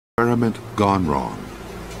experiment gone wrong.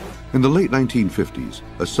 In the late 1950s,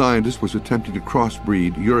 a scientist was attempting to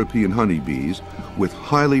crossbreed European honeybees with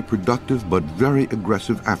highly productive but very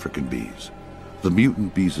aggressive African bees. The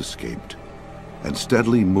mutant bees escaped and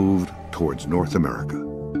steadily moved towards North America.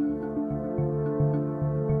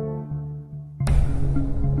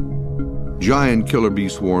 Giant killer bee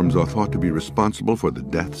swarms are thought to be responsible for the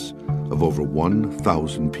deaths of over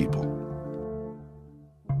 1,000 people.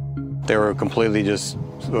 They were completely just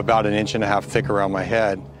about 1.5 inches thick around my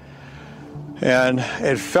head. And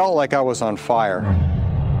it felt like I was on fire.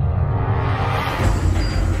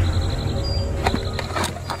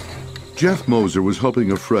 Jeff Moser was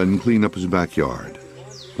helping a friend clean up his backyard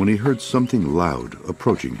when he heard something loud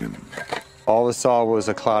approaching him. All I saw was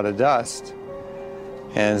a cloud of dust.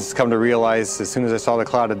 And it's come to realize, as soon as I saw the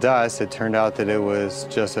cloud of dust, it turned out that it was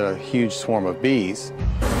just a huge swarm of bees.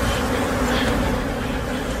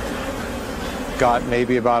 Got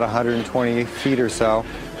maybe about 120 feet or so.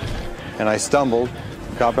 And I stumbled,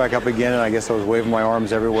 got back up again, and I guess I was waving my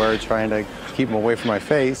arms everywhere, trying to keep them away from my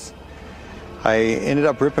face. I ended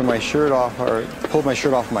up ripping my shirt off, or pulled my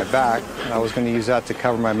shirt off my back, and I was going to use that to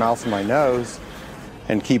cover my mouth and my nose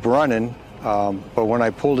and keep running. But when I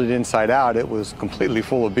pulled it inside out, it was completely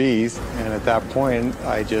full of bees, and at that point,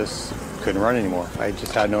 I just couldn't run anymore. I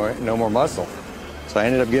just had no more muscle. So I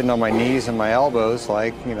ended up getting on my knees and my elbows,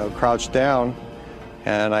 like, crouched down.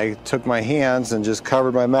 And I took my hands and just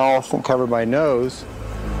covered my mouth and covered my nose.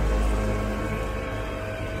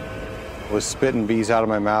 I was spitting bees out of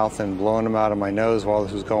my mouth and blowing them out of my nose while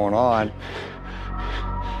this was going on.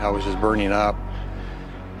 I was just burning up.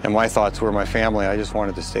 And my thoughts were my family. I just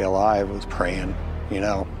wanted to stay alive. I was praying,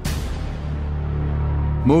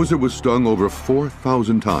 Moser was stung over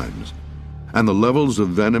 4,000 times, and the levels of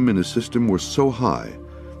venom in his system were so high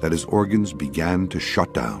that his organs began to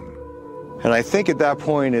shut down. And I think at that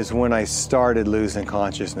point is when I started losing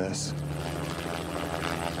consciousness.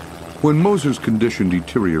 When Moser's condition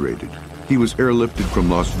deteriorated, he was airlifted from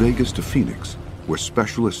Las Vegas to Phoenix, where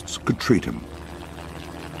specialists could treat him.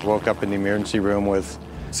 I woke up in the emergency room with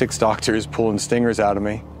 6 doctors pulling stingers out of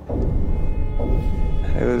me.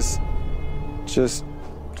 It was just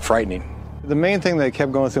frightening. The main thing that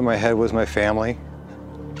kept going through my head was my family.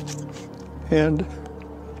 And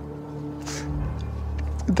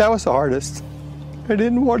that was the hardest. I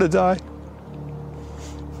didn't want to die.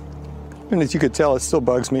 And as you could tell, it still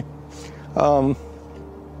bugs me. I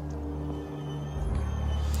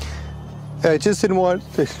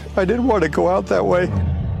didn't want to go out that way.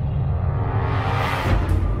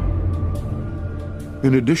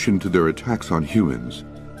 In addition to their attacks on humans,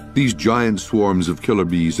 these giant swarms of killer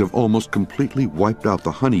bees have almost completely wiped out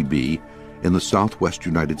the honeybee in the southwest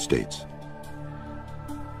United States.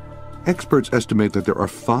 Experts estimate that there are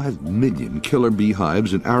 5 million killer bee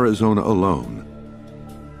hives in Arizona alone,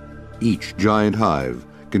 each giant hive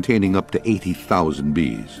containing up to 80,000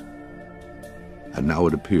 bees. And now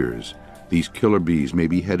it appears these killer bees may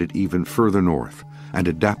be headed even further north and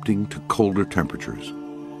adapting to colder temperatures.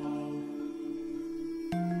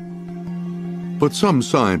 But some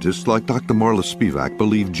scientists, like Dr. Marla Spivak,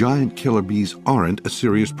 believe giant killer bees aren't a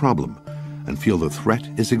serious problem and feel the threat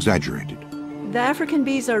is exaggerated. The African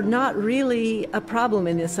bees are not really a problem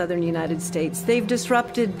in the southern United States. They've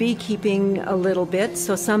disrupted beekeeping a little bit,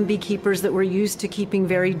 so some beekeepers that were used to keeping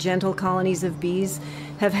very gentle colonies of bees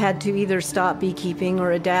have had to either stop beekeeping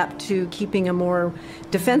or adapt to keeping a more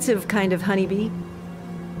defensive kind of honeybee.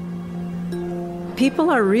 People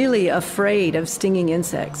are really afraid of stinging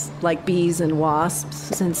insects like bees and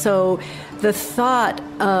wasps, and so the thought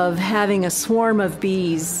of having a swarm of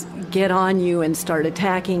bees get on you and start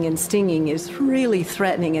attacking and stinging is really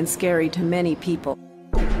threatening and scary to many people.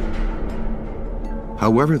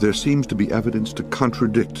 However, there seems to be evidence to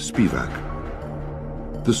contradict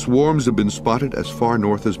Spivak. The swarms have been spotted as far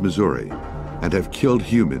north as Missouri and have killed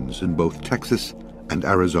humans in both Texas and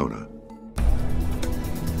Arizona.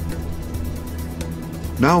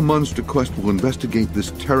 Now Munster Quest will investigate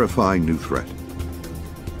this terrifying new threat.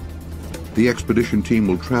 The expedition team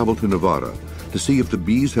will travel to Nevada to see if the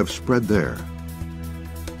bees have spread there.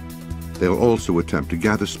 They'll also attempt to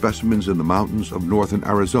gather specimens in the mountains of northern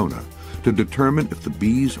Arizona to determine if the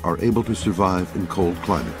bees are able to survive in cold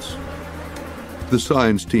climates. The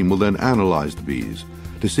science team will then analyze the bees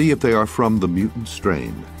to see if they are from the mutant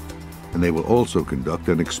strain, and they will also conduct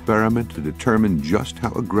an experiment to determine just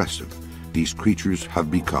how aggressive these creatures have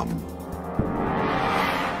become.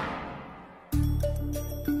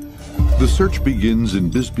 The search begins in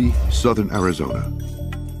Bisbee, southern Arizona.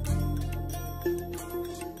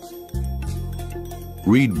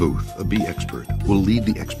 Reed Booth, a bee expert, will lead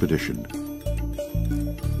the expedition.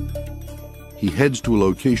 he heads to a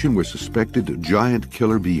location where suspected giant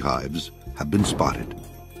killer beehives have been spotted.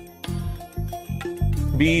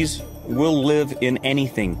 Bees will live in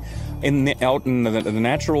anything. Out in the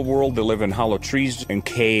natural world, they live in hollow trees and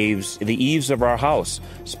caves, the eaves of our house,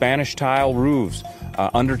 Spanish tile roofs,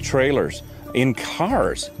 under trailers, in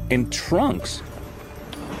cars, in trunks.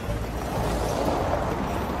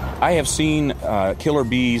 I have seen killer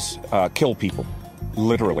bees kill people,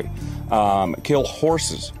 literally, kill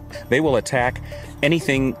horses. They will attack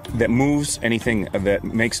anything that moves, anything that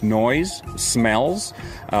makes noise, smells,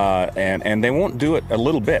 and they won't do it a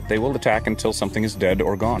little bit. They will attack until something is dead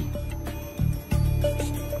or gone.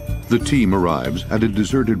 The team arrives at a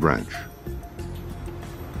deserted ranch.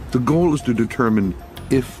 The goal is to determine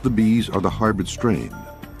if the bees are the hybrid strain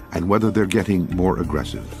and whether they're getting more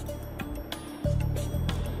aggressive.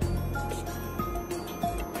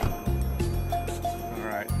 All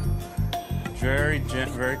right.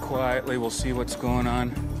 Very quietly, we'll see what's going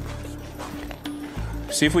on.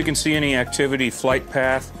 See if we can see any activity, flight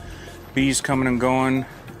path, bees coming and going.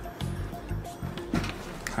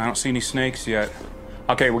 I don't see any snakes yet.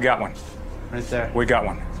 Okay, we got one. Right there. We got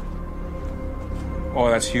one. Oh,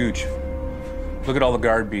 that's huge. Look at all the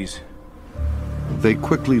guard bees. They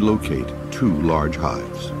quickly locate 2 large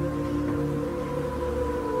hives.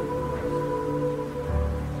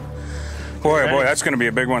 Boy, that's going to be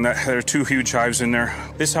a big one. There are 2 huge hives in there.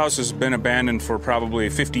 This house has been abandoned for probably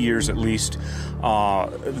 50 years at least.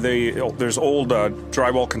 There's old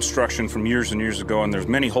drywall construction from years and years ago, and there's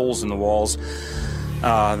many holes in the walls.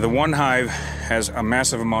 The one hive has a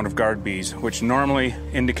massive amount of guard bees, which normally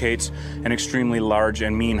indicates an extremely large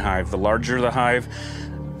and mean hive. The larger the hive,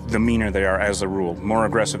 the meaner they are as a rule. More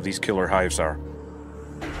aggressive these killer hives are.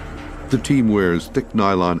 The team wears thick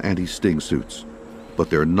nylon anti-sting suits, but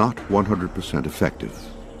they're not 100% effective.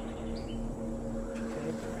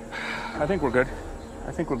 I think we're good.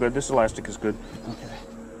 This elastic is good. Okay.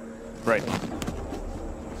 Right.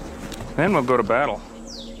 Then we'll go to battle.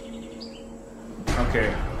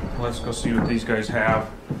 Okay, let's go see what these guys have.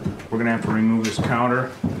 We're gonna have to remove this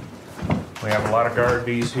counter. We have a lot of guard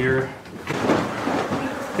bees here.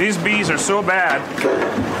 These bees are so bad,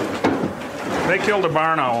 they killed a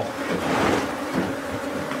barn owl.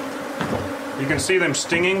 You can see them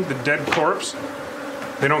stinging the dead corpse.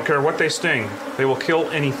 They don't care what they sting. They will kill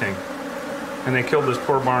anything. And they killed this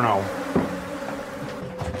poor barn owl.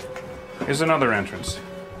 Here's another entrance.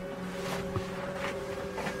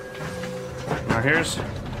 Now here's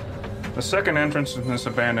the second entrance in this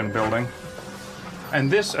abandoned building. And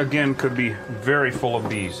this, again, could be very full of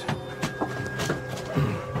bees.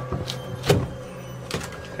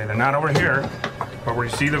 Okay, they're not over here, but where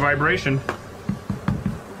you see the vibration.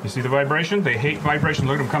 You see the vibration? They hate vibration.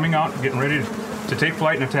 Look at them coming out, getting ready to take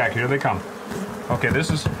flight and attack. Here they come. Okay, this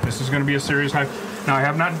is going to be a serious hive. Now, I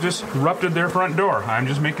have not disrupted their front door. I'm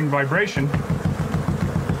just making vibration.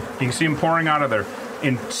 You can see them pouring out of there.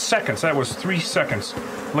 In seconds, that was 3 seconds.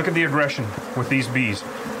 Look at the aggression with these bees.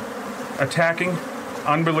 Attacking,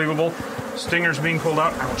 unbelievable. Stingers being pulled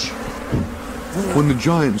out, ouch. When the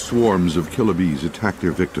giant swarms of killer bees attack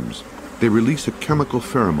their victims, they release a chemical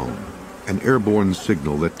pheromone, an airborne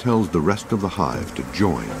signal that tells the rest of the hive to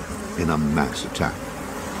join in a mass attack.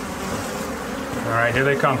 All right, here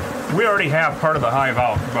they come. We already have part of the hive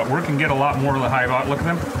out, but we can get a lot more of the hive out. Look at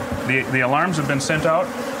them. The alarms have been sent out.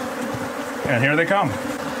 And here they come.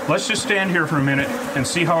 Let's just stand here for a minute and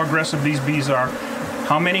see how aggressive these bees are.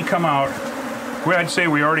 How many come out? Well, I'd say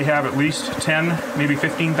we already have at least 10, maybe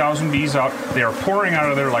 15,000 bees out. They are pouring out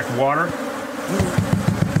of there like water.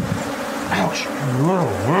 Ouch. Whoa,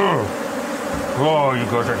 whoa. Whoa, you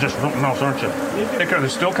guys are just something else, aren't you? They're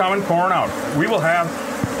still coming, pouring out. We will have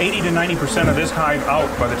 80 to 90% of this hive out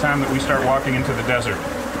by the time that we start walking into the desert.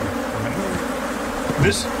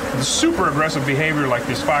 This super aggressive behavior like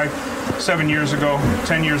this 5, 7 years ago,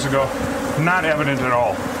 10 years ago, not evident at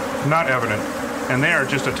all. Not evident. And they are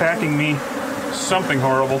just attacking me. Something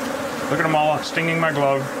horrible. Look at them all stinging my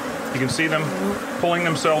glove. You can see them pulling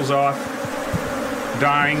themselves off,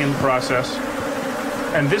 dying in the process.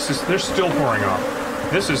 And they're still pouring off.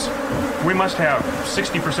 We must have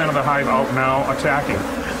 60% of the hive out now attacking.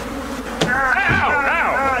 Ow!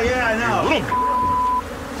 Ow! Oh, yeah, I know.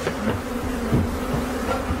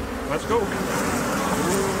 Let's go.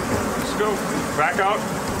 Let's go. Back out.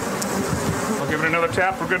 I'll give it another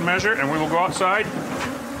tap for good measure, and we will go outside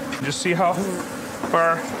and just see how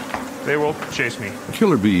far they will chase me.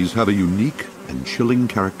 Killer bees have a unique and chilling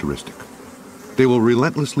characteristic. They will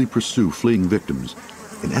relentlessly pursue fleeing victims,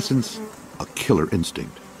 in essence, a killer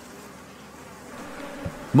instinct.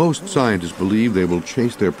 Most scientists believe they will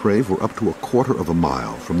chase their prey for up to a quarter of a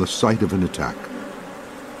mile from the site of an attack.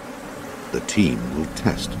 The team will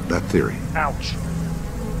test that theory. Ouch.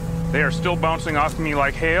 They are still bouncing off me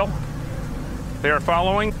like hail. They are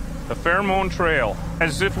following the pheromone trail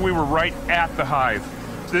as if we were right at the hive.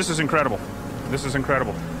 This is incredible. This is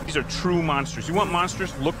incredible. These are true monsters. You want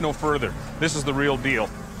monsters? Look no further. This is the real deal.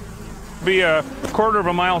 Be a quarter of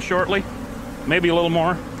a mile shortly, maybe a little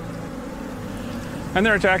more. And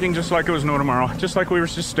they're attacking just like it was no tomorrow, just like we were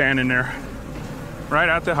just standing there, right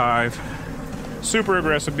at the hive. Super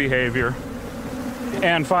aggressive behavior.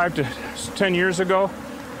 And 5 to 10 years ago,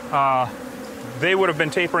 they would have been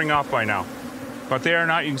tapering off by now. But they are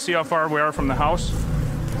not. You can see how far we are from the house,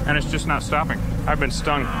 and it's just not stopping. I've been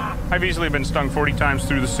stung. I've easily been stung 40 times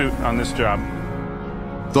through the suit on this job.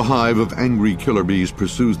 The hive of angry killer bees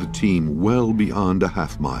pursues the team well beyond a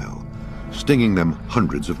half mile, stinging them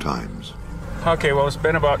hundreds of times. Okay, well, it's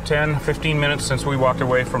been about 10, 15 minutes since we walked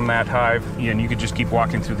away from that hive, and you could just keep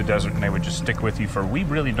walking through the desert and they would just stick with you for, we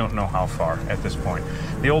really don't know how far at this point.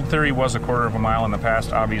 The old theory was a quarter of a mile in the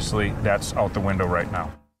past. Obviously, that's out the window right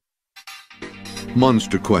now.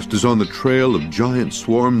 Monster Quest is on the trail of giant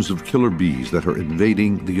swarms of killer bees that are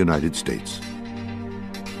invading the United States.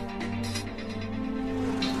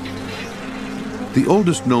 The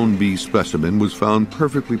oldest known bee specimen was found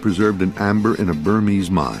perfectly preserved in amber in a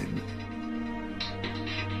Burmese mine.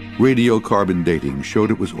 Radiocarbon dating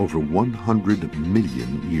showed it was over 100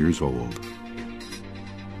 million years old.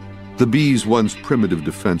 The bees' once primitive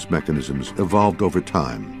defense mechanisms evolved over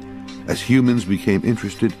time as humans became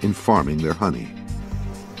interested in farming their honey.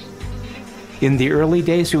 In the early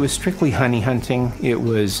days, it was strictly honey hunting. It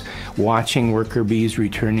was watching worker bees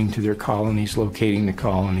returning to their colonies, locating the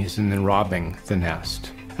colonies, and then robbing the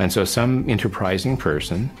nest. And so some enterprising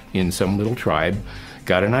person in some little tribe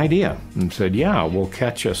got an idea and said, yeah, we'll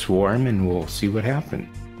catch a swarm and we'll see what happens.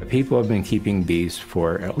 People have been keeping bees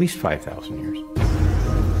for at least 5,000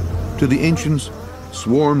 years. To the ancients,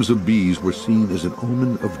 swarms of bees were seen as an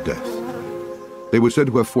omen of death. They were said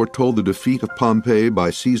to have foretold the defeat of Pompeii by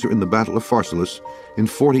Caesar in the Battle of Pharsalus in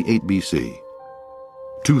 48 BC.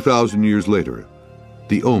 2,000 years later,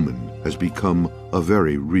 the omen has become a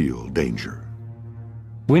very real danger.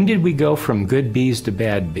 When did we go from good bees to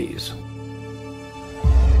bad bees?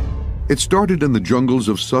 It started in the jungles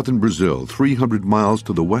of southern Brazil, 300 miles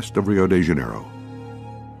to the west of Rio de Janeiro.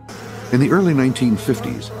 In the early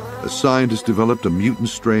 1950s, a scientist developed a mutant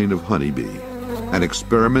strain of honeybee, an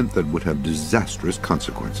experiment that would have disastrous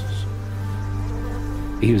consequences.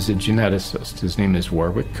 He was a geneticist. His name is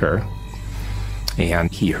ᴍᴜᴜᴜᴜ,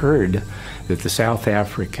 and he heard that the South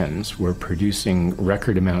Africans were producing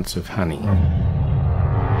record amounts of honey.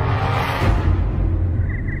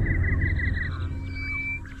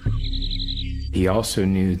 He also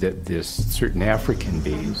knew that certain African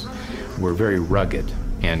bees were very rugged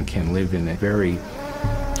and can live in a very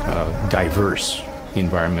diverse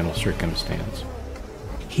environmental circumstance.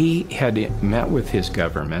 He had met with his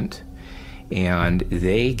government, and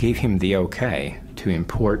they gave him the okay to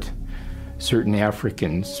import certain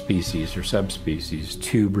African species or subspecies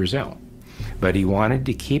to Brazil. But he wanted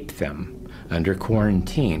to keep them under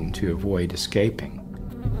quarantine to avoid escaping.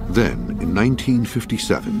 Then, in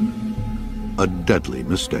 1957, a deadly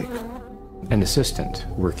mistake. An assistant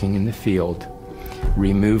working in the field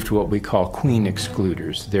removed what we call queen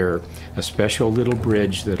excluders. They're a special little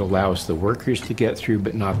bridge that allows the workers to get through,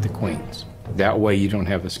 but not the queens. That way you don't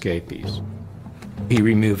have escapees. He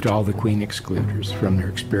removed all the queen excluders from their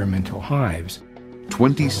experimental hives.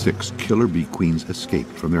 26 killer bee queens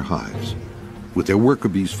escaped from their hives, with their worker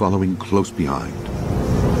bees following close behind.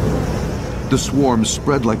 The swarms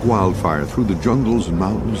spread like wildfire through the jungles and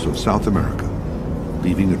mountains of South America,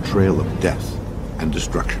 leaving a trail of death and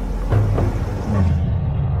destruction.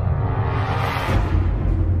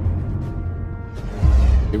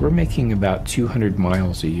 They were making about 200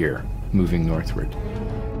 miles a year, moving northward.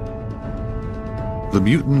 The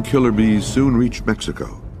mutant killer bees soon reached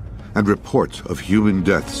Mexico, and reports of human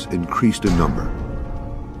deaths increased in number.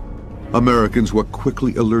 Americans were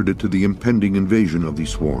quickly alerted to the impending invasion of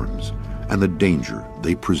these swarms and the danger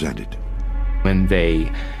they presented. When they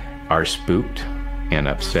are spooked and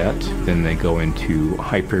upset, then they go into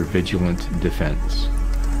hypervigilant defense.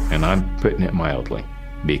 And I'm putting it mildly,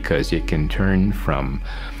 because it can turn from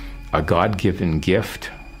a God-given gift,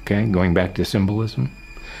 okay, going back to symbolism,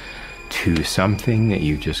 to something that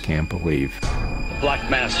you just can't believe. Black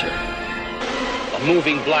mass here. A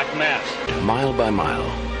moving black mass. Mile by mile,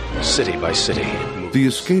 city by city. The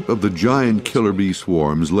escape of the giant killer bee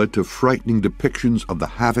swarms led to frightening depictions of the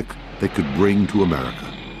havoc they could bring to America.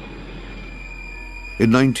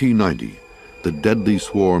 In 1990, the deadly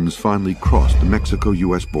swarms finally crossed the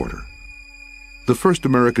Mexico-U.S. border. The first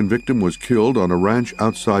American victim was killed on a ranch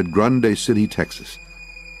outside Grande City, Texas.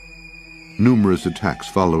 Numerous attacks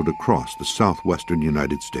followed across the southwestern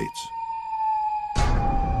United States.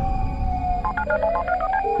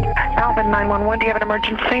 Alvin 911, do you have an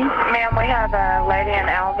emergency? Ma'am, we have a lady in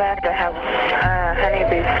Alva that has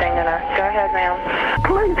honeybees stinging her. Go ahead, ma'am.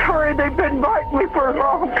 Please hurry, they've been biting me for a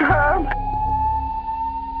long time.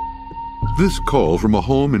 This call from a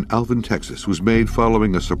home in Alvin, Texas was made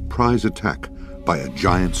following a surprise attack by a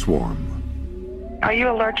giant swarm. Are you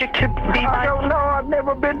allergic to bee bites? I don't know, I've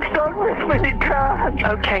never been stung this many times.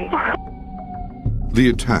 Okay. The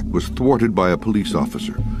attack was thwarted by a police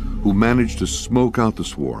officer who managed to smoke out the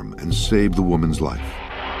swarm and save the woman's life.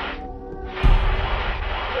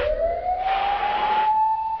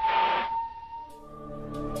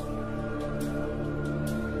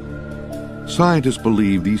 Scientists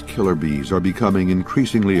believe these killer bees are becoming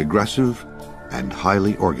increasingly aggressive and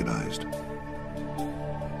highly organized.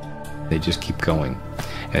 They just keep going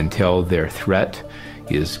until their threat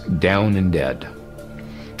is down and dead.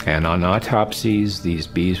 And on autopsies, these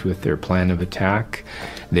bees with their plan of attack,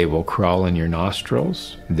 they will crawl in your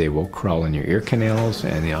nostrils, they will crawl in your ear canals,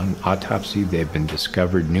 and on autopsy they've been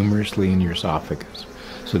discovered numerously in your esophagus.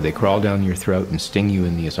 So they crawl down your throat and sting you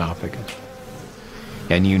in the esophagus.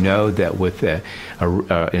 And you know that with an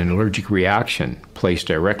allergic reaction placed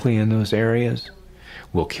directly in those areas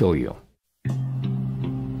will kill you.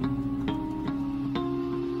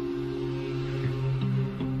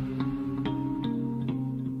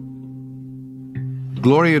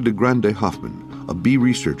 Gloria de Grande Hoffman, a bee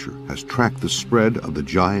researcher, has tracked the spread of the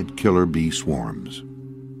giant killer bee swarms.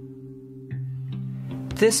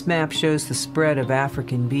 This map shows the spread of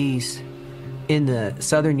African bees in the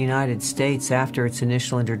southern United States after its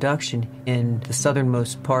initial introduction in the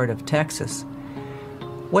southernmost part of Texas.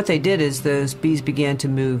 What they did is those bees began to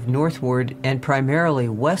move northward and primarily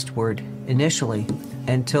westward initially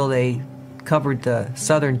until they covered the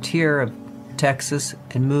southern tier of Texas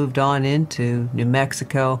and moved on into New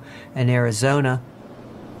Mexico and Arizona.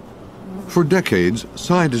 For decades,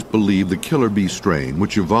 scientists believed the killer bee strain,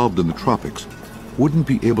 which evolved in the tropics, wouldn't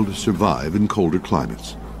be able to survive in colder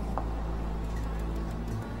climates.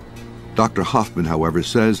 Dr. Hoffman, however,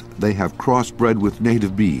 says they have crossbred with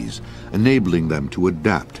native bees, enabling them to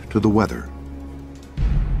adapt to the weather.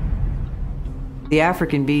 The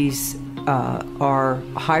African bees are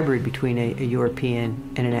a hybrid between a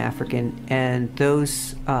European and an African, and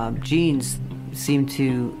those genes seem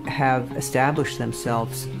to have established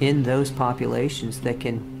themselves in those populations that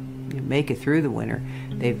can make it through the winter.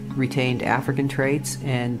 They've retained African traits,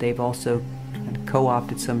 and they've also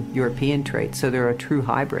co-opted some European traits, so they're a true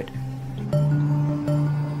hybrid.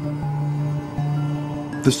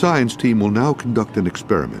 The science team will now conduct an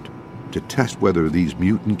experiment to test whether these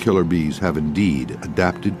mutant killer bees have indeed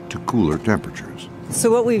adapted to cooler temperatures.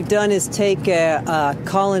 So what we've done is take a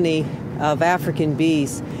colony of African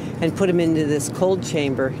bees and put them into this cold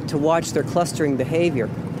chamber to watch their clustering behavior.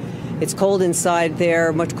 It's cold inside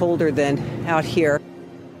there, much colder than out here.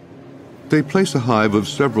 They place a hive of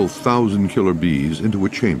several thousand killer bees into a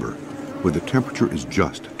chamber where the temperature is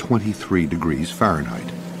just 23 degrees Fahrenheit.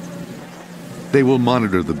 They will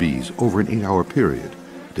monitor the bees over an 8-hour period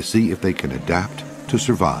to see if they can adapt to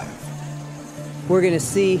survive. We're going to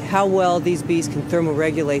see how well these bees can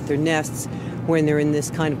thermoregulate their nests when they're in this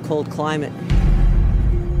kind of cold climate.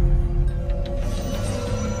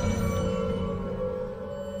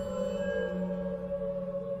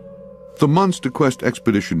 The Monster Quest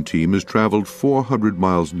expedition team has traveled 400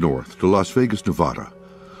 miles north to Las Vegas, Nevada,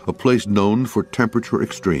 a place known for temperature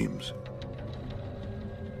extremes.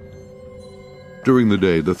 During the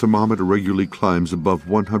day, the thermometer regularly climbs above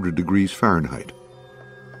 100 degrees Fahrenheit.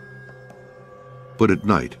 But at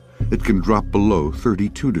night, it can drop below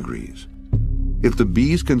 32 degrees. If the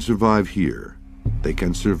bees can survive here, they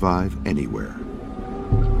can survive anywhere.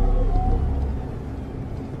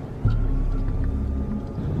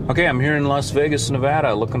 Okay, I'm here in Las Vegas,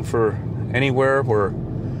 Nevada, looking for anywhere where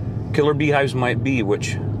killer beehives might be,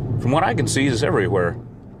 which, from what I can see, is everywhere.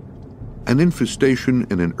 An infestation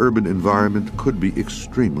in an urban environment could be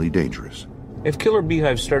extremely dangerous. If killer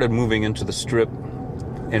beehives started moving into the Strip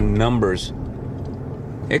in numbers,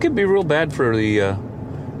 it could be real bad for the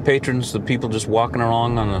patrons, the people just walking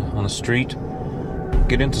along on the street.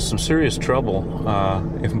 Get into some serious trouble,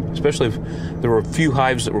 especially if there were a few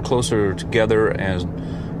hives that were closer together.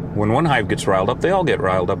 And when one hive gets riled up, they all get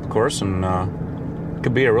riled up, of course, and it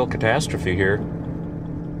could be a real catastrophe here.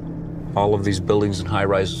 All of these buildings and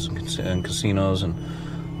high-rises and casinos and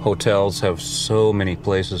hotels have so many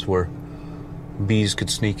places where bees could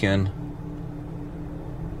sneak in,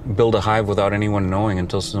 build a hive without anyone knowing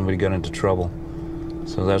until somebody got into trouble.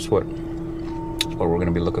 So that's what we're going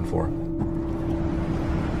to be looking for.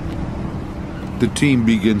 The team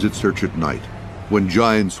begins its search at night, when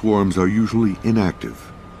giant swarms are usually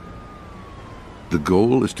inactive. The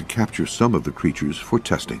goal is to capture some of the creatures for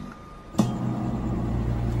testing.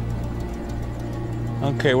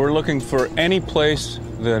 Okay, we're looking for any place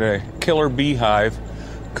that a killer beehive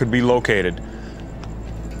could be located.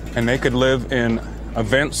 And they could live in a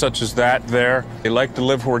vent such as that there. They like to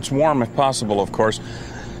live where it's warm if possible, of course.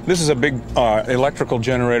 This is a big electrical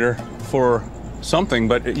generator for something,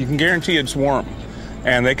 but you can guarantee it's warm.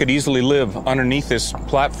 And they could easily live underneath this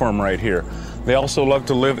platform right here. They also love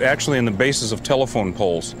to live actually in the bases of telephone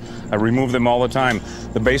poles. I remove them all the time.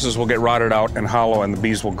 The bases will get rotted out and hollow, and the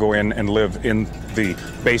bees will go in and live in the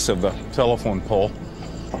base of the telephone pole.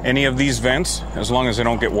 Any of these vents, as long as they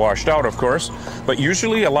don't get washed out, of course. But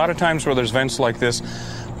usually, a lot of times where there's vents like this,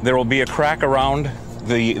 there will be a crack around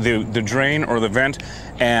the drain or the vent,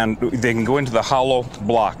 and they can go into the hollow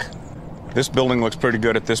block. This building looks pretty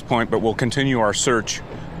good at this point, but we'll continue our search.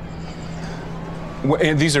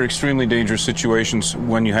 And these are extremely dangerous situations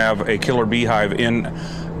when you have a killer beehive in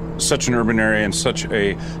such an urban area and such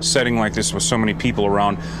a setting like this with so many people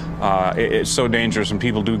around. It's so dangerous, and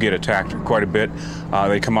people do get attacked quite a bit.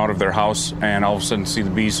 They come out of their house and all of a sudden see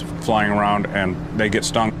the bees flying around and they get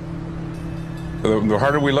stung. The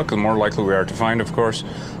harder we look, the more likely we are to find, of course.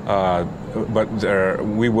 But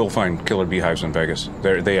we will find killer beehives in Vegas.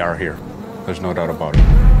 They are here. There's no doubt about it.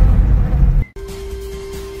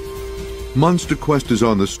 Monster Quest is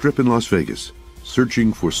on the Strip in Las Vegas,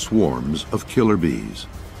 searching for swarms of killer bees.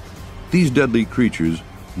 These deadly creatures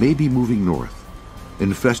may be moving north,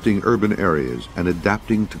 infesting urban areas and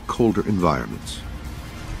adapting to colder environments.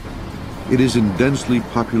 It is in densely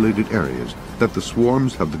populated areas that the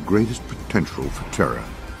swarms have the greatest potential for terror.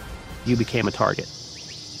 You became a target.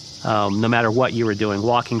 No matter what you were doing,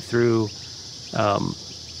 walking through,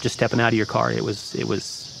 just stepping out of your car, it was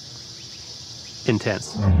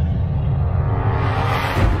intense.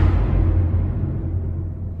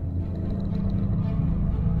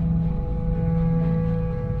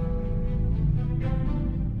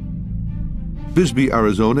 Bisbee,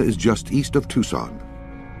 Arizona is just east of Tucson.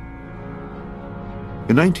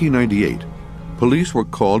 In 1998, police were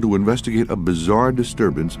called to investigate a bizarre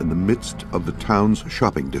disturbance in the midst of the town's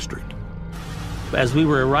shopping district. As we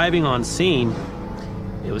were arriving on scene,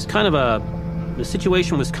 it was the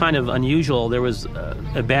situation was kind of unusual. There was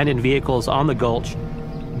abandoned vehicles on the gulch,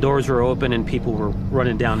 doors were open, and people were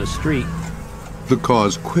running down the street. The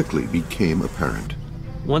cause quickly became apparent.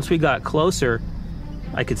 Once we got closer,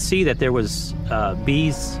 I could see that there was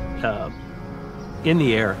bees in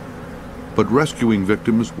the air. But rescuing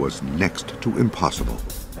victims was next to impossible.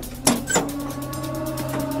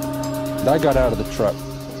 I got out of the truck,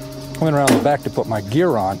 went around the back to put my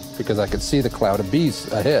gear on because I could see the cloud of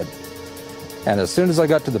bees ahead. And as soon as I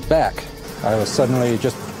got to the back, I was suddenly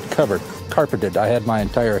just carpeted. I had my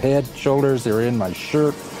entire head, shoulders, they were in my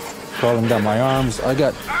shirt, crawling down my arms.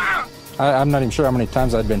 I'm not even sure how many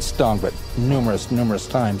times I'd been stung, but numerous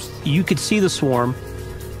times. You could see the swarm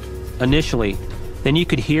initially, then you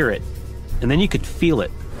could hear it, and then you could feel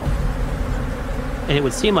it. And it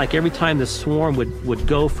would seem like every time the swarm would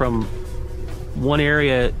go from one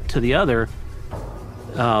area to the other,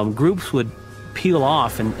 groups would peel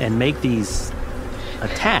off and make these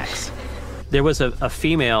attacks. There was a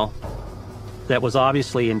female that was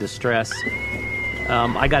obviously in distress.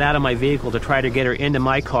 I got out of my vehicle to try to get her into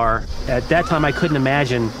my car. At that time, I couldn't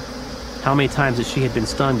imagine how many times that she had been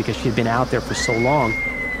stung because she had been out there for so long.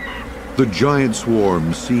 The giant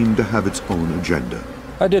swarm seemed to have its own agenda.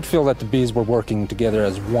 I did feel that the bees were working together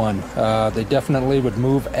as one. They definitely would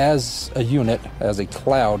move as a unit, as a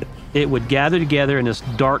cloud. It would gather together in this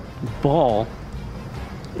dark ball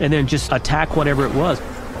and then just attack whatever it was.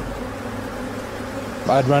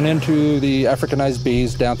 I'd run into the Africanized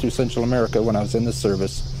bees down through Central America when I was in the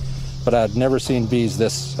service, but I'd never seen bees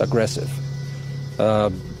this aggressive.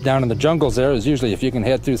 Down in the jungles there is usually if you can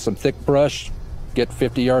head through some thick brush, get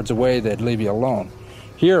 50 yards away, they'd leave you alone.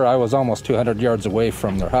 Here I was almost 200 yards away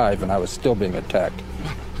from their hive and I was still being attacked.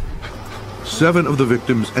 7 of the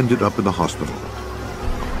victims ended up in the hospital.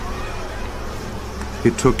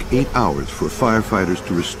 It took 8 hours for firefighters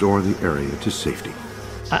to restore the area to safety.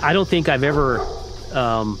 I don't think I've ever,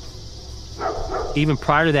 even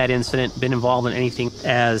prior to that incident, been involved in anything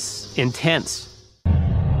as intense.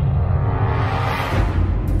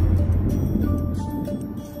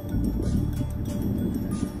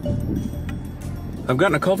 I've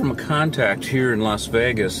gotten a call from a contact here in Las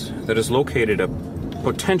Vegas that has located a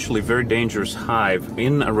potentially very dangerous hive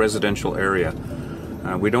in a residential area.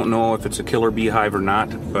 We don't know if it's a killer bee hive or not,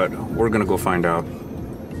 but we're going to go find out.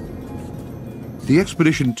 The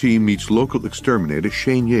expedition team meets local exterminator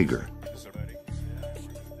ᴍᴜᴛᴜ.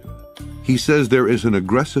 He says there is an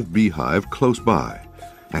aggressive beehive close by,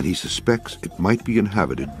 and he suspects it might be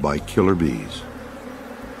inhabited by killer bees.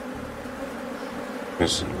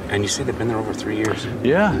 Yes, and you say they've been there over 3 years.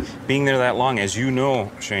 Yeah. Being there that long, as you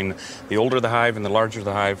know, Shane, the older the hive and the larger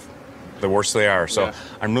the hive, the worse they are. So yeah.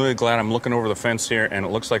 I'm really glad I'm looking over the fence here, and it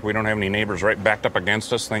looks like we don't have any neighbors right backed up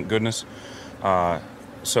against us, thank goodness.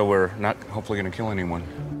 So we're not hopefully going to kill anyone.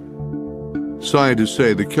 Scientists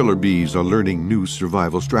say the killer bees are learning new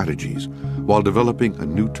survival strategies while developing a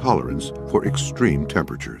new tolerance for extreme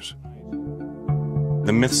temperatures.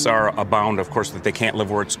 The myths are abound, of course, that they can't live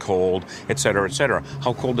where it's cold, et cetera, et cetera.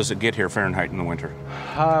 How cold does it get here Fahrenheit in the winter?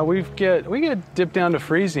 We get dipped down to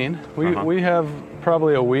freezing. We have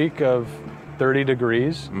probably a week of 30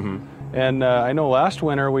 degrees. Mm-hmm. And I know last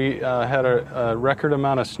winter we had a record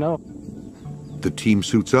amount of snow. The team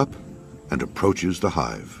suits up and approaches the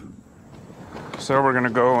hive. So we're going to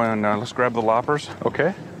go and let's grab the loppers.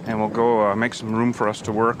 Okay. And we'll go make some room for us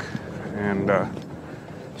to work and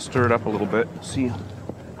stir it up a little bit. See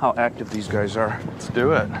how active these guys are. Let's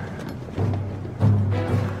do it.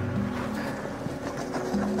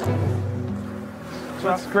 So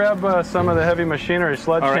let's grab some of the heavy machinery,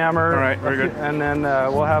 sledgehammer. All right, very good. And then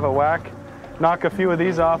we'll have a whack. Knock a few of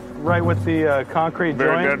these off right with the concrete joint.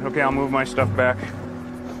 Very good. Okay, I'll move my stuff back.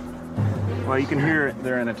 Well, you can hear it.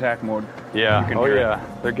 They're in attack mode. Yeah. Oh, yeah.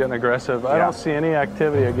 They're getting aggressive. I don't see any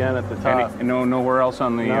activity again at the top. Nowhere else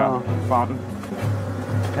on the fountain.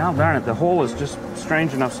 Down darn it, the hole is just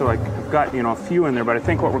strange enough so I've got, a few in there, but I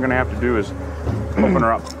think what we're going to have to do is open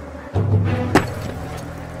her up.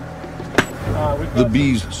 The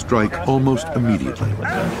bees strike almost immediately.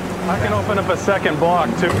 I can open up a second block,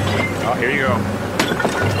 too. Oh, here you go.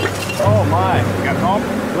 Oh, my. You got home?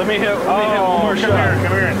 Let me hit one more shot.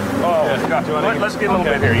 Come here. Oh, yeah. Let's get a little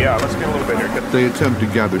bit here. Yeah, let's get a little bit here. They attempt to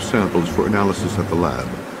gather samples for analysis at the lab,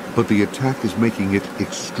 but the attack is making it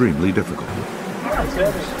extremely difficult.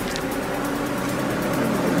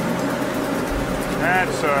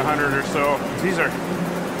 That's 100 or so. These are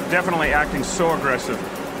definitely acting so aggressive.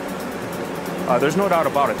 There's no doubt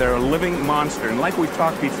about it. They're a living monster. And like we've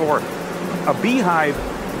talked before, a beehive,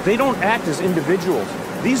 they don't act as individuals.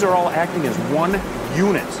 These are all acting as one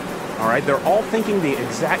unit. All right? They're all thinking the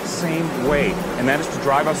exact same way, and that is to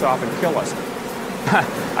drive us off and kill us.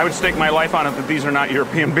 I would stake my life on it that these are not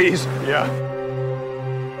European bees. Yeah.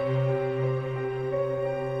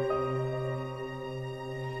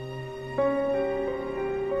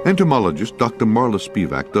 Entomologist Dr. ᴅᴏss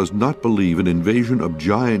Spivak does not believe an invasion of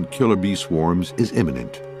giant killer bee swarms is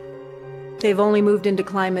imminent. They've only moved into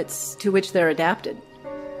climates to which they're adapted.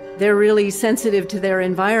 They're really sensitive to their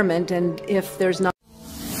environment, and if there's not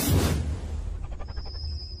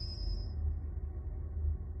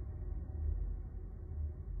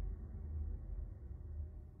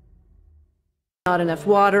enough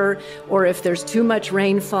water, or if there's too much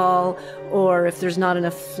rainfall, or if there's not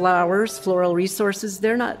enough flowers, floral resources,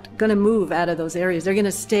 they're not going to move out of those areas. They're going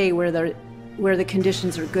to stay where the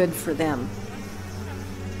conditions are good for them.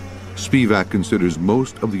 Spivak considers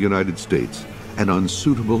most of the United States an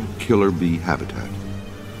unsuitable killer bee habitat.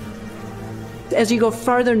 As you go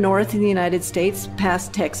farther north in the United States,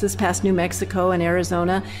 past Texas, past New Mexico and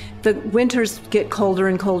Arizona, the winters get colder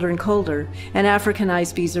and colder and colder, and African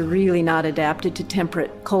ice bees are really not adapted to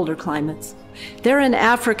temperate, colder climates. They're an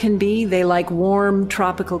African bee. They like warm,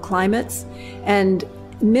 tropical climates, and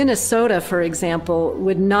Minnesota, for example,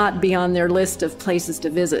 would not be on their list of places to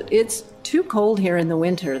visit. It's too cold here in the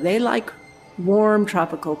winter. They like warm,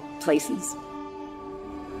 tropical places.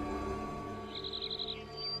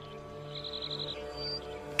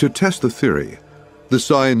 To test the theory, the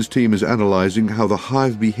science team is analyzing how the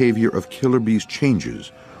hive behavior of killer bees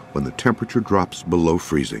changes when the temperature drops below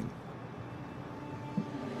freezing.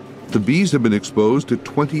 The bees have been exposed to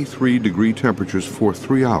 23-degree temperatures for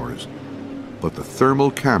 3 hours, but the thermal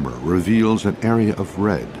camera reveals an area of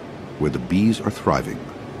red where the bees are thriving.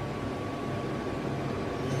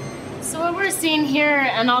 So what we're seeing here,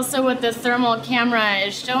 and also what the thermal camera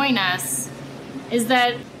is showing us, is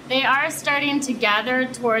that they are starting to gather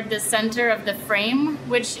toward the center of the frame,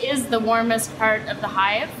 which is the warmest part of the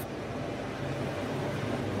hive.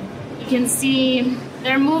 You can see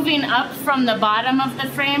they're moving up from the bottom of the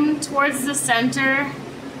frame towards the center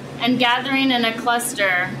and gathering in a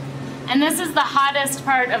cluster. And this is the hottest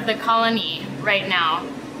part of the colony right now.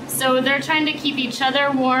 So they're trying to keep each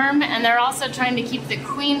other warm, and they're also trying to keep the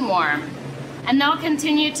queen warm. And they'll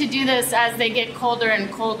continue to do this as they get colder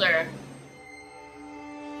and colder.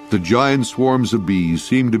 The giant swarms of bees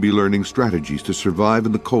seem to be learning strategies to survive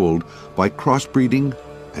in the cold by crossbreeding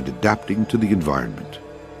and adapting to the environment.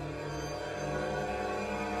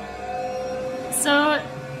 So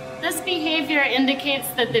this behavior indicates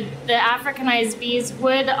that the Africanized bees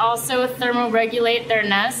would also thermoregulate their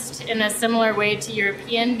nest in a similar way to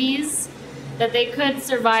European bees, that they could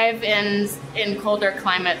survive in colder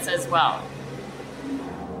climates as well.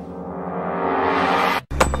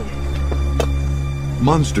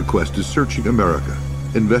 MonsterQuest is searching America,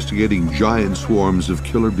 investigating giant swarms of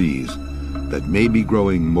killer bees that may be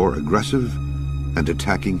growing more aggressive and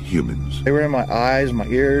attacking humans. They were in my eyes, my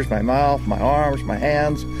ears, my mouth, my arms, my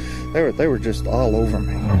hands. They were just all over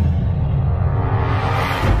me.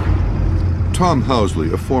 Tom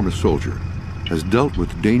Housley, a former soldier, has dealt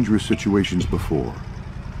with dangerous situations before,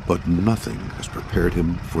 but nothing has prepared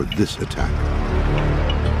him for this attack.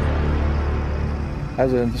 I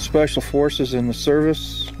was in the Special Forces in the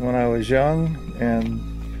service when I was young, and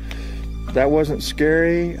that wasn't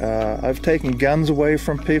scary. I've taken guns away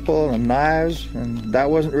from people and knives, and that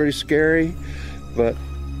wasn't really scary, but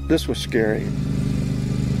this was scary.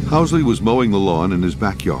 Housley was mowing the lawn in his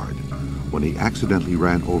backyard when he accidentally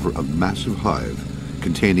ran over a massive hive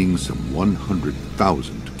containing some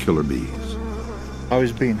 100,000 killer bees. I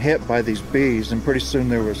was being hit by these bees, and pretty soon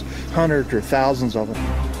there was hundreds or thousands of them.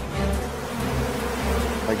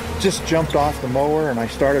 I just jumped off the mower and I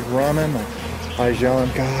started running. I was yelling,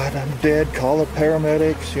 "God, I'm dead, call the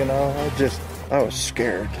paramedics," you know. I was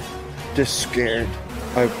scared, just scared.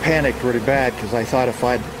 I panicked really bad because I thought if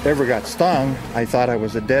I'd ever got stung, I thought I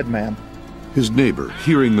was a dead man. His neighbor,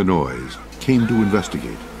 hearing the noise, came to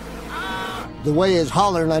investigate. The way he was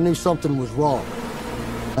hollering, I knew something was wrong.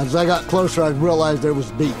 As I got closer, I realized there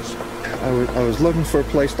was bees. I was looking for a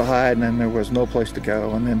place to hide, and then there was no place to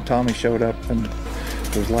go. And then Tommy showed up, and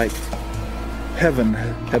it was like heaven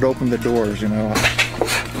had opened the doors, you know.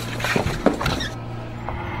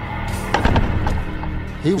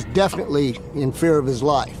 He was definitely in fear of his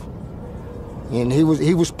life, and he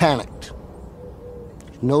was panicked,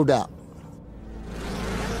 no doubt.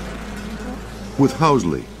 With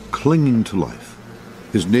Housley clinging to life,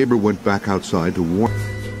 his neighbor went back outside to warn.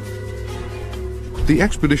 The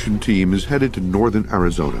expedition team is headed to northern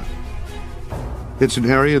Arizona. It's an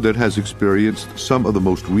area that has experienced some of the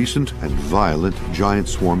most recent and violent giant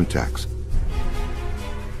swarm attacks.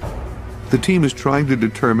 The team is trying to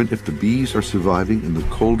determine if the bees are surviving in the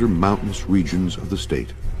colder mountainous regions of the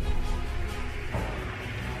state.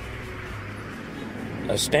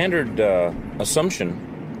 A standard assumption,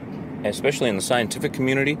 especially in the scientific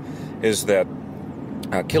community, is that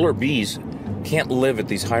killer bees can't live at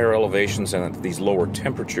these higher elevations and at these lower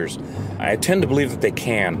temperatures. I tend to believe that they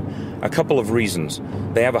can. A couple of reasons.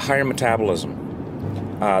 They have a higher metabolism.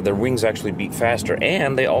 Their wings actually beat faster,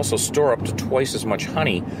 and they also store up to twice as much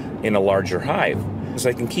honey in a larger hive. So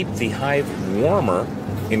they can keep the hive warmer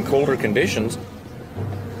in colder conditions.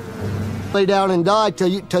 Lay down and die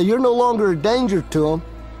till you're no longer a danger to them.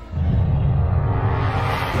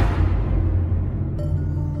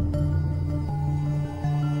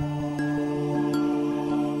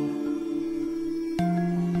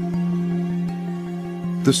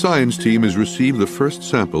 The science team has received the first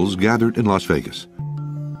samples gathered in Las Vegas.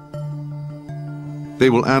 They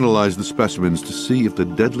will analyze the specimens to see if the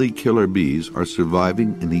deadly killer bees are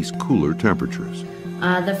surviving in these cooler temperatures.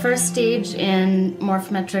 The first stage in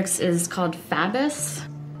morphometrics is called ᴅᴏᴜ,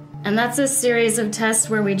 and that's a series of tests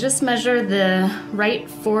where we just measure the right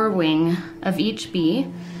forewing of each bee.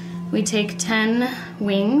 We take 10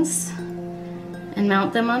 wings and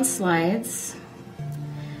mount them on slides.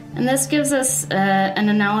 And this gives us an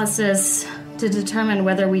analysis to determine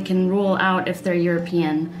whether we can rule out if they're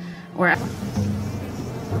European or...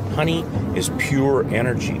 Honey is pure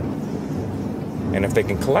energy. And if they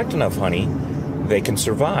can collect enough honey, they can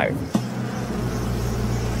survive.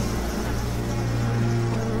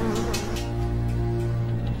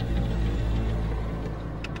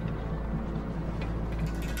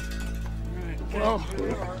 Well,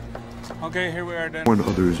 okay, here we are then. Warn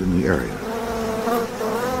others in the area.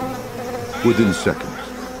 Within seconds,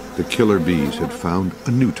 the killer bees had found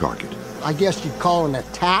a new target. I guess you'd call an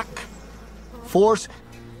attack force,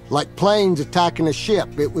 like planes attacking a ship.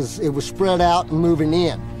 It was spread out and moving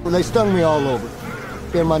in. They stung me all over,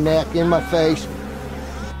 in my neck, in my face.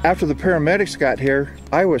 After the paramedics got here,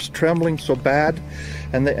 I was trembling so bad,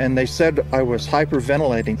 and they said I was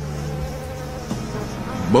hyperventilating.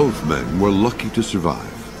 Both men were lucky to survive.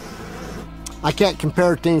 I can't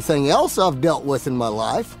compare it to anything else I've dealt with in my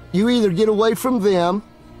life. You either get away from them,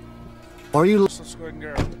 or you...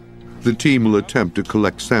 The team will attempt to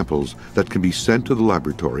collect samples that can be sent to the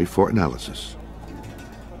laboratory for analysis.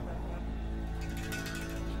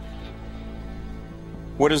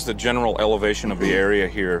 What is the general elevation of the area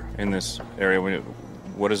here in this area?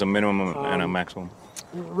 What is a minimum and a maximum?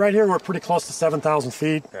 Right here, we're pretty close to 7,000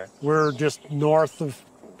 feet. Okay. We're just north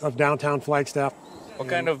of downtown Flagstaff. What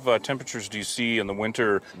kind of temperatures do you see in the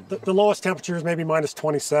winter? The lowest temperature is maybe minus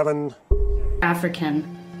 27.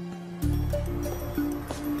 African.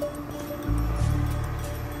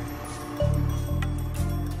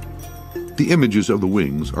 The images of the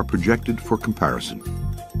wings are projected for comparison.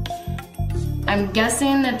 I'm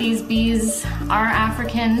guessing that these bees are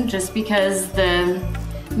African just because the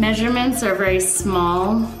measurements are very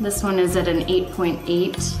small. This one is at an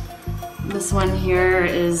 8.8. This one here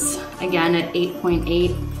is, again, at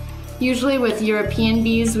 8.8. Usually with European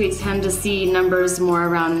bees, we tend to see numbers more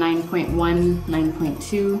around 9.1,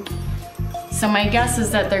 9.2. So my guess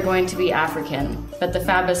is that they're going to be African, but the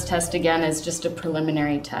ᴅᴏrᴜ test, again, is just a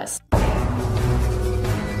preliminary test.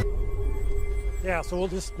 Yeah, so we'll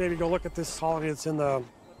just maybe go look at this colony that's in the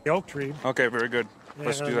oak tree. Okay, very good.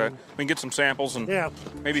 Let's do that. We can get some samples and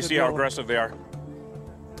maybe see how aggressive they are.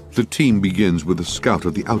 The team begins with a scout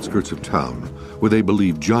of the outskirts of town, where they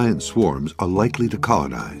believe giant swarms are likely to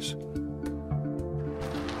colonize.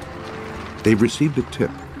 They've received a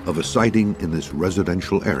tip of a sighting in this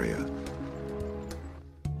residential area.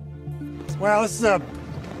 Well, this is a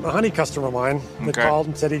honey customer of mine that called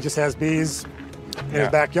and said he just has bees in his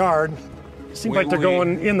backyard. Seems like they're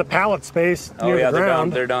going in the pallet space near the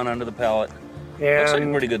ground. They're down under the pallet. Looks like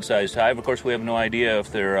a pretty good sized hive. Of course, we have no idea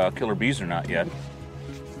if they're killer bees or not yet.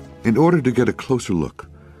 In order to get a closer look,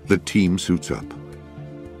 the team suits up.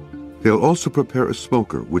 They'll also prepare a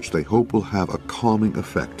smoker, which they hope will have a calming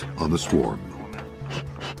effect on the swarm.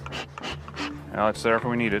 Well, it's there if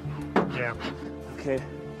we need it. Yeah. Okay.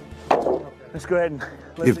 Let's go ahead and...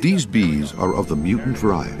 If these bees are of the mutant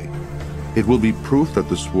variety, it will be proof that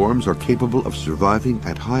the swarms are capable of surviving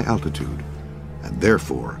at high altitude, and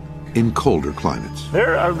therefore in colder climates.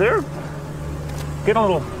 They're getting a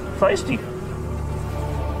little feisty.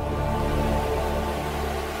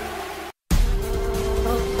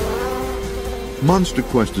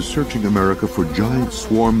 MonsterQuest is searching America for giant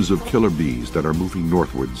swarms of killer bees that are moving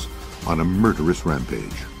northwards on a murderous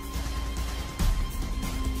rampage.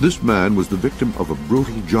 This man was the victim of a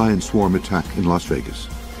brutal giant swarm attack in Las Vegas.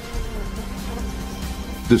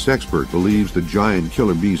 This expert believes the giant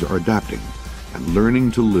killer bees are adapting and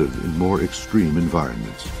learning to live in more extreme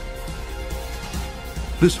environments.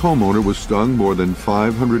 This homeowner was stung more than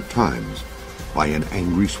 500 times by an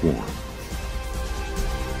angry swarm.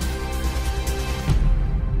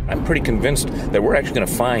 I'm pretty convinced that we're actually going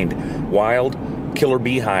to find wild killer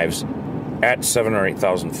beehives at 7,000 or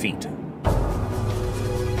 8,000 feet.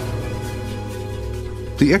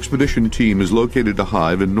 The expedition team is located a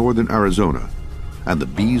hive in northern Arizona, and the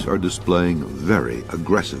bees are displaying very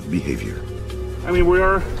aggressive behavior. I mean, we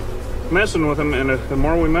are messing with them, and the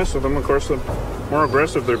more we mess with them, of course, the more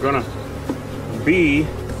aggressive they're going to be.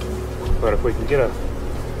 But if we can get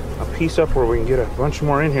a piece up where we can get a bunch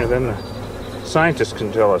more in here, then the scientists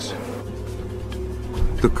can tell us.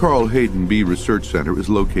 The Carl Hayden Bee Research Center is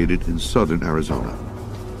located in southern Arizona.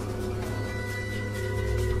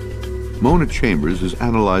 Mona Chambers is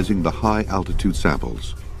analyzing the high-altitude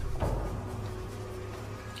samples.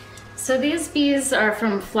 So these bees are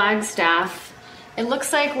from Flagstaff. It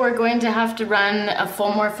looks like we're going to have to run a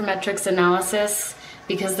full morphometrics analysis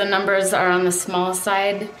because the numbers are on the small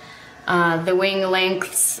side. The wing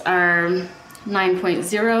lengths are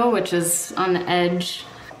 9.0, which is on the edge.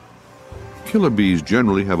 Killer bees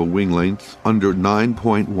generally have a wing length under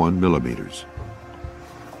 9.1 millimeters.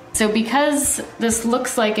 So because this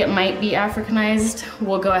looks like it might be Africanized,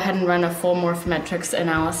 we'll go ahead and run a full morphometrics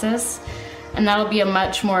analysis. And that'll be a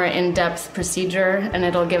much more in-depth procedure, and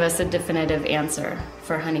it'll give us a definitive answer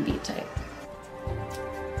for honeybee type.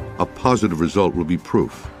 A positive result will be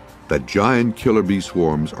proof that giant killer bee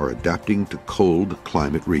swarms are adapting to cold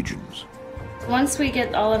climate regions. Once we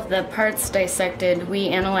get all of the parts dissected, we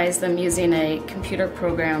analyze them using a computer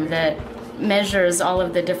program that measures all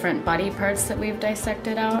of the different body parts that we've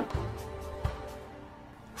dissected out.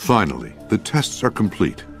 Finally, the tests are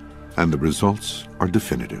complete, and the results are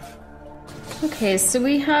definitive. Okay, so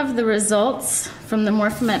we have the results from the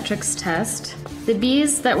morphometrics test. The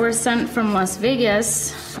bees that were sent from Las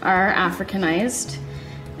Vegas are Africanized,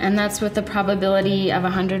 and that's with a probability of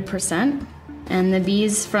 100%. And the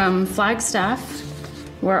bees from Flagstaff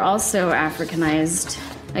were also Africanized,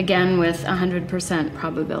 again with 100%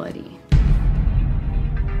 probability.